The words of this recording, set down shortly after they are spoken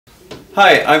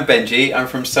Hi, I'm Benji. I'm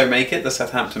from So Make It, the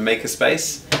Southampton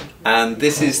makerspace, and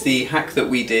this is the hack that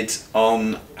we did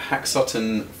on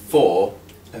Hacksotten 4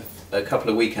 a couple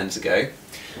of weekends ago.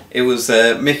 It was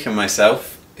Mick and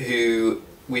myself who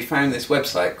we found this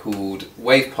website called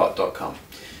wavepot.com,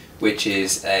 which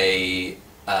is a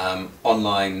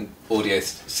online audio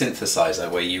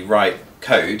synthesizer where you write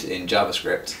code in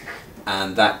JavaScript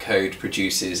and that code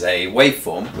produces a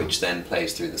waveform which then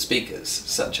plays through the speakers,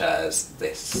 such as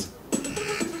this.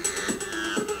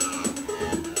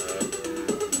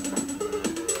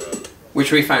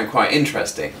 Which we found quite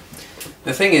interesting.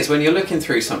 The thing is, when you're looking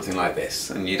through something like this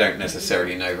and you don't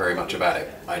necessarily know very much about it,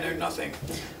 I know nothing,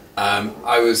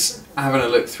 I was having a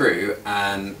look through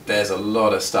and there's a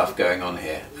lot of stuff going on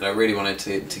here and I really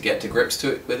wanted to get to grips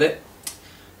with it.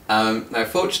 Now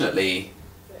fortunately,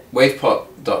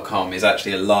 wavepot.com is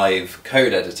actually a live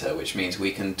code editor, which means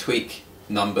we can tweak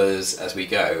numbers as we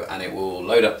go and it will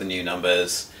load up the new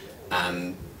numbers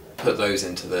and put those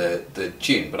into the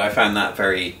tune. But I found that a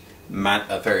very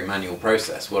manual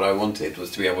process. What I wanted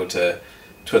was to be able to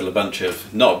twiddle a bunch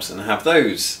of knobs and have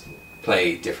those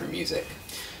play different music.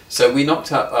 So we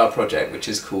knocked up our project, which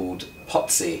is called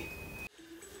Potzy.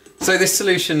 So this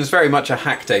solution is very much a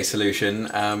hack day solution.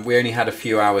 We only had a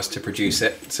few hours to produce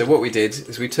it. So what we did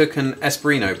is we took an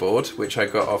Espruino board, which I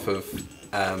got off of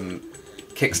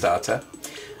Kickstarter,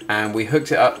 and we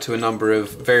hooked it up to a number of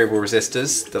variable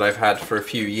resistors that I've had for a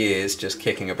few years just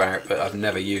kicking about, but I've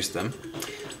never used them.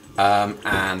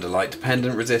 And a light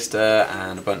dependent resistor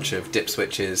and a bunch of dip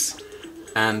switches,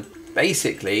 and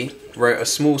basically wrote a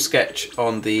small sketch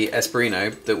on the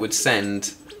Espruino that would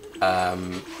send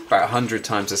about 100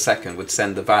 times a second, would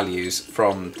send the values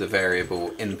from the variable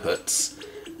inputs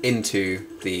into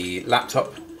the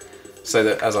laptop, so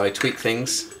that as I tweak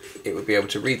things it would be able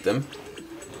to read them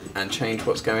and change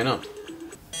what's going on.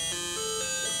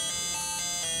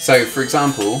 So for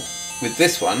example, with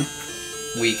this one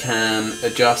we can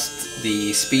adjust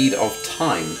the speed of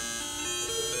time.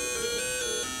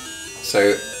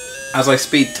 So as I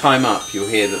speed time up, you'll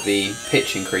hear that the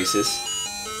pitch increases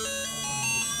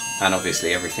and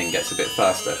obviously everything gets a bit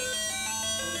faster.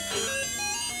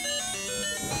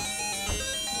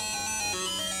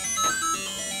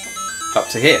 Up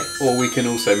to here. Or we can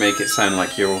also make it sound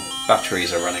like your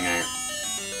batteries are running out.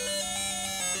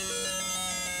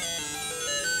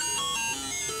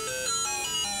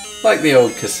 Like the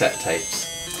old cassette tapes.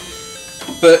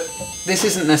 But this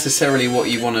isn't necessarily what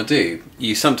you want to do.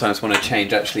 You sometimes want to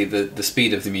change actually the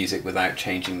speed of the music without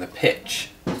changing the pitch.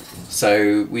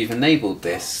 So we've enabled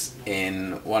this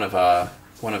in one of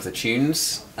the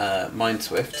tunes,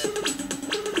 Mindswift.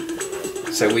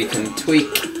 So we can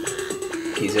tweak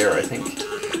key 0, I think.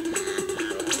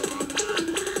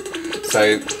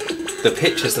 So the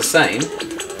pitch is the same,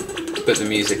 but the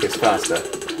music is faster,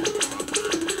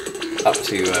 up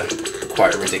to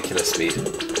quite a ridiculous speed.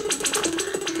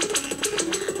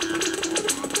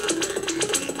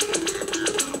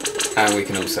 And we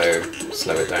can also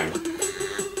slow it down.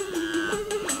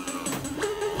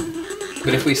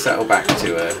 But if we settle back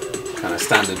to a kind of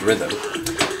standard rhythm,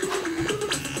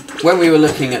 when we were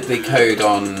looking at the code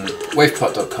on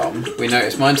wavepot.com, we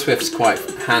noticed Mindswift's quite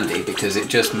handy because it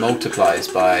just multiplies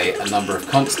by a number of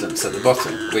constants at the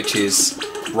bottom, which is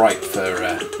ripe for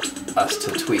us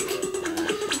to tweak.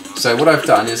 So what I've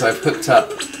done is I've hooked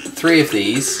up 3 of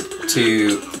these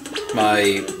to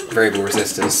my variable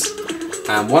resistors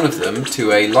and one of them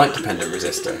to a light dependent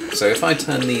resistor. So if I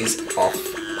turn these off,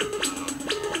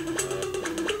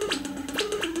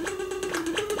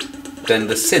 then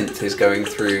the synth is going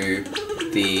through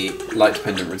the light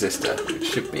dependent resistor, which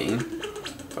should mean,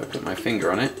 if I put my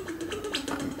finger on it,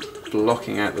 I'm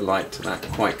blocking out the light to that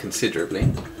quite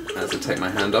considerably. As I take my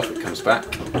hand off, it comes back.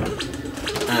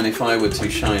 And if I were to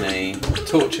shine a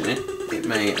torch in it, it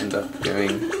may end up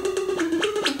going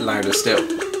louder still.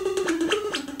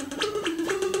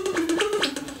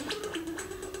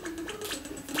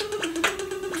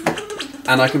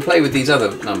 And I can play with these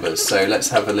other numbers, so let's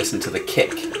have a listen to the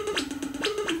kick.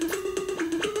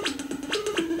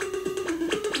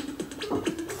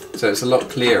 So it's a lot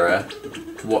clearer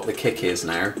what the kick is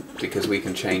now because we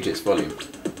can change its volume.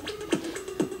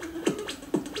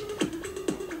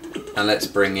 And let's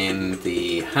bring in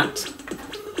the hat.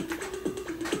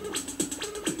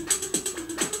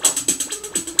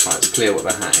 Right, it's clear what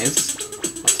the hat is.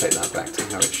 I'll take that back to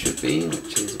how it should be,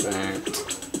 which is about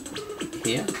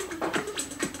here.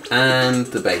 And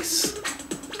the bass.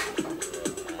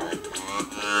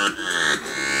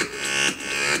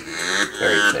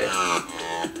 Very clear.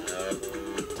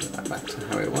 Take that back to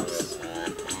how it was.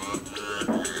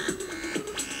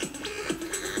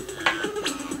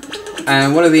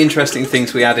 And one of the interesting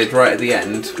things we added right at the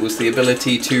end was the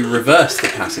ability to reverse the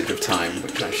passage of time,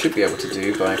 which I should be able to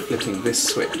do by flipping this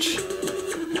switch.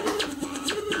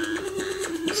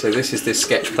 So this is this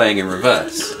sketch playing in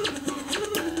reverse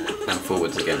and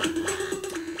forwards again.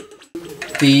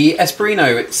 The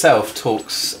Espruino itself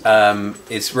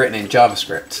is written in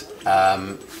JavaScript,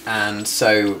 and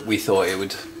so we thought it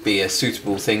would be a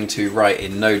suitable thing to write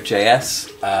in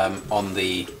node.js on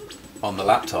the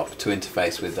laptop to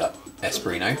interface with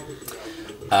Espruino.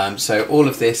 So all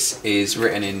of this is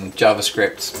written in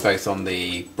JavaScript, both on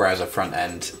the browser front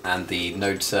end and the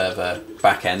Node server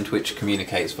back end, which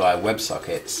communicates via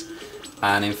WebSockets.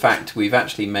 And in fact, we've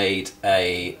actually made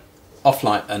an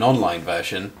online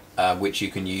version which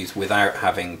you can use without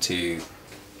having to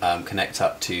connect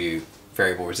up to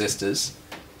variable resistors.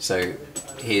 So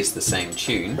here's the same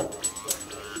tune,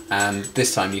 and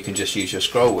this time you can just use your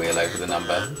scroll wheel over the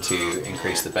number to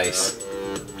increase the bass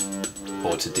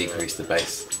or to decrease the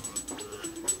bass,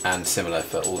 and similar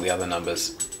for all the other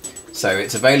numbers. So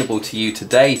it's available to you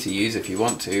today to use if you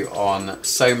want to on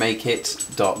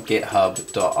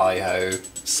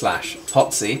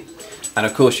somakeit.github.io/Potzy. And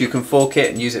of course you can fork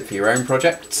it and use it for your own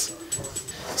projects.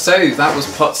 So that was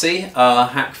Potzy, our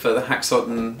hack for the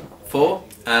Hacksotten 4.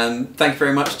 And thank you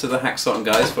very much to the Hacksotten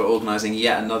guys for organising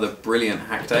yet another brilliant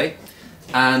hack day.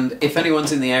 And if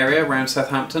anyone's in the area around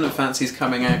Southampton and fancies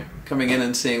coming in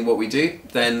and seeing what we do,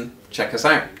 then check us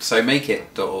out.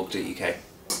 somakeit.org.uk.